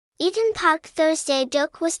Eaton Park Thursday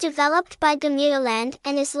Duk was developed by Gamudaland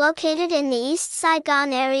and is located in the East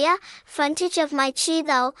Saigon area, frontage of Mai Chi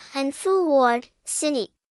Tho and Phu Ward, City.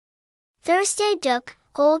 Thursday Duk,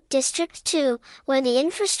 Old District 2, where the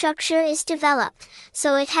infrastructure is developed,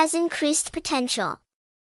 so it has increased potential.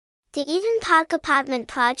 The Eaton Park apartment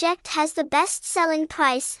project has the best-selling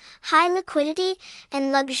price, high liquidity,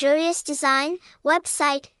 and luxurious design.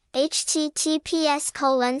 Website,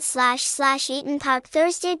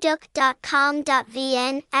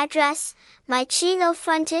 https://eatonparkthursdayduk.com.vn. Address, Mai Chi Tho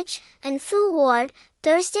frontage, and Phu Ward,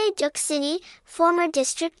 Thursday Duk City, former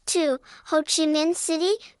District 2, Ho Chi Minh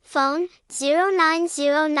City. Phone,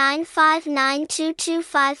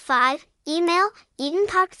 0909592255. Email,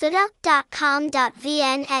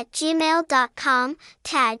 eatonparkthduk.com.vn@gmail.com.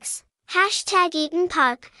 Tags,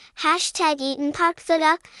 #EatonPark,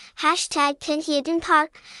 #EatonParkTheDuk, #KinHeatonPark,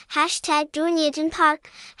 #DoorNeatonPark,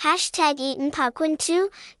 #EatonParkwin2.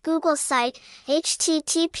 Google site,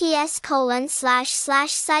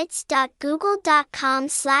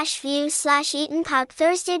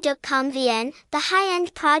 https://sites.google.com/view/eatonparkthursdayduk.com. The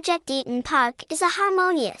high-end project Eaton Park is a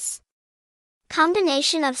harmonious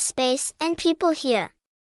combination of space and people here.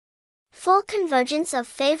 Full convergence of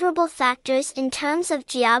favorable factors in terms of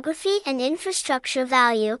geography and infrastructure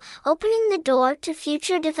value, opening the door to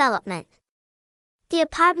future development. The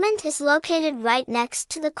apartment is located right next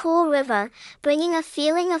to the cool river, bringing a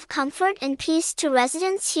feeling of comfort and peace to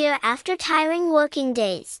residents here after tiring working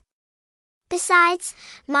days. Besides,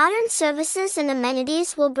 modern services and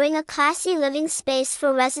amenities will bring a classy living space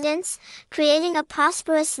for residents, creating a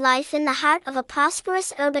prosperous life in the heart of a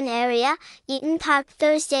prosperous urban area. Eaton Park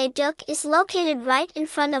Thursday Duk is located right in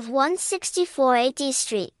front of 164 AD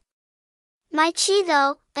Street. Mai Chi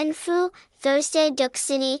Tho and Phu, Thursday Duk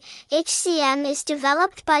City, HCM is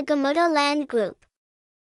developed by Gamudaland Group.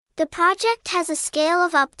 The project has a scale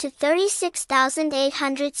of up to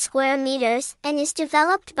 36,800 square meters and is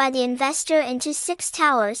developed by the investor into 6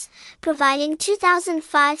 towers, providing 2,000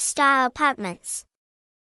 five-star apartments,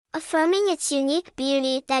 affirming its unique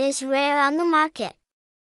beauty that is rare on the market.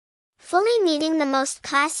 Fully meeting the most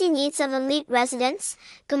classy needs of elite residents,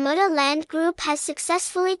 Gamudaland Group has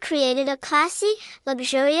successfully created a classy,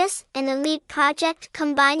 luxurious, and elite project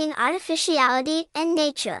combining artificiality and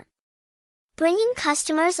nature, bringing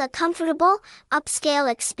customers a comfortable, upscale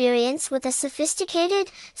experience with a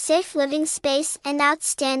sophisticated, safe living space and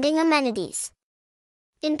outstanding amenities.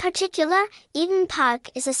 In particular, Eaton Park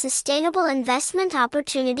is a sustainable investment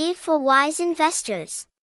opportunity for wise investors.